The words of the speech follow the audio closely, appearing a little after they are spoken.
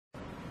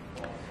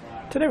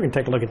Today we're going to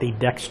take a look at the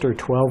Dexter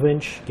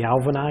 12-inch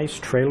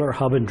galvanized trailer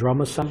hub and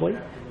drum assembly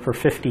for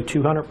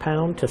 5,200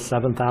 pound to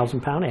 7,000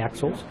 pound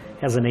axles.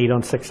 Has an 8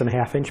 on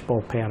 6.5 inch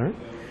bolt pattern.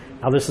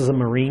 Now this is a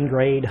marine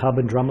grade hub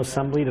and drum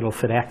assembly that will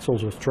fit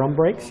axles with drum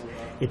brakes.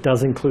 It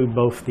does include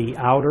both the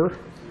outer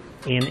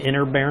and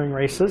inner bearing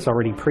races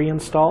already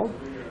pre-installed.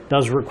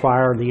 Does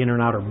require the inner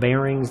and outer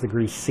bearings, the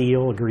grease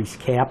seal, a grease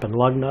cap, and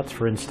lug nuts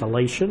for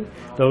installation.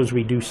 Those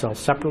we do sell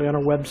separately on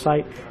our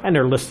website, and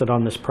they're listed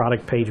on this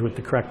product page with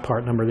the correct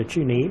part number that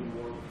you need.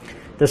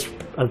 This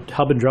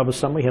hub and drum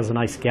assembly has a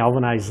nice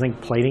galvanized zinc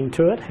plating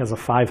to it, has a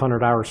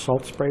 500-hour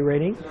salt spray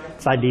rating.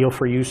 It's ideal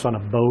for use on a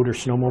boat or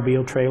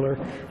snowmobile trailer,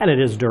 and it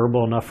is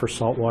durable enough for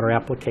saltwater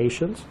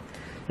applications.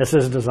 This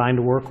is designed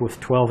to work with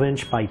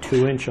 12-inch by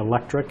 2-inch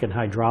electric and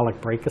hydraulic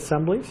brake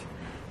assemblies.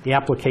 The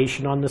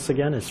application on this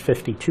again is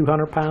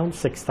 5,200 pounds,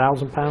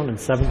 6,000 pound, and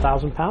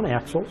 7,000 pound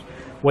axles.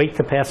 Weight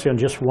capacity on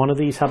just one of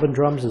these hub and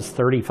drums is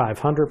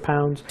 3,500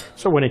 pounds.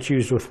 So when it's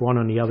used with one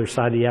on the other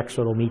side of the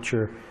axle, it'll meet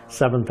your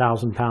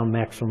 7,000 pound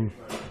maximum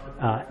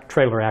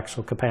trailer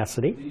axle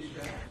capacity.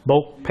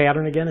 Bolt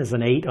pattern again is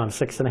an 8 on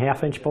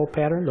 6.5 inch bolt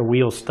pattern. The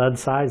wheel stud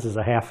size is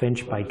a 1/2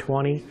 inch by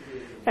 20.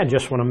 And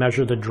just want to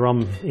measure the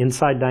drum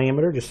inside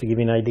diameter just to give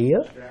you an idea.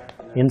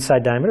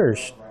 Inside diameter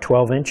is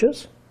 12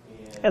 inches.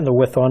 And the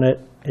width on it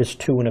is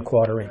 2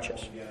 1/4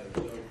 inches.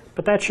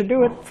 But that should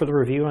do it for the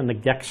review on the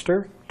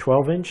Dexter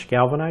 12-inch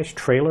galvanized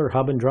trailer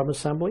hub and drum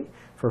assembly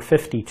for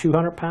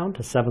 5,200 pound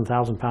to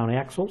 7,000 pound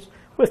axles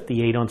with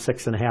the 8 on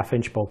 6.5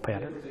 inch bolt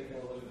pattern.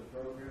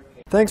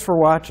 Thanks for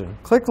watching.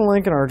 Click the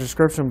link in our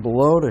description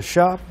below to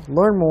shop,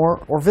 learn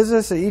more, or visit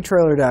us at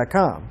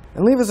etrailer.com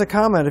and leave us a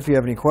comment if you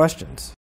have any questions.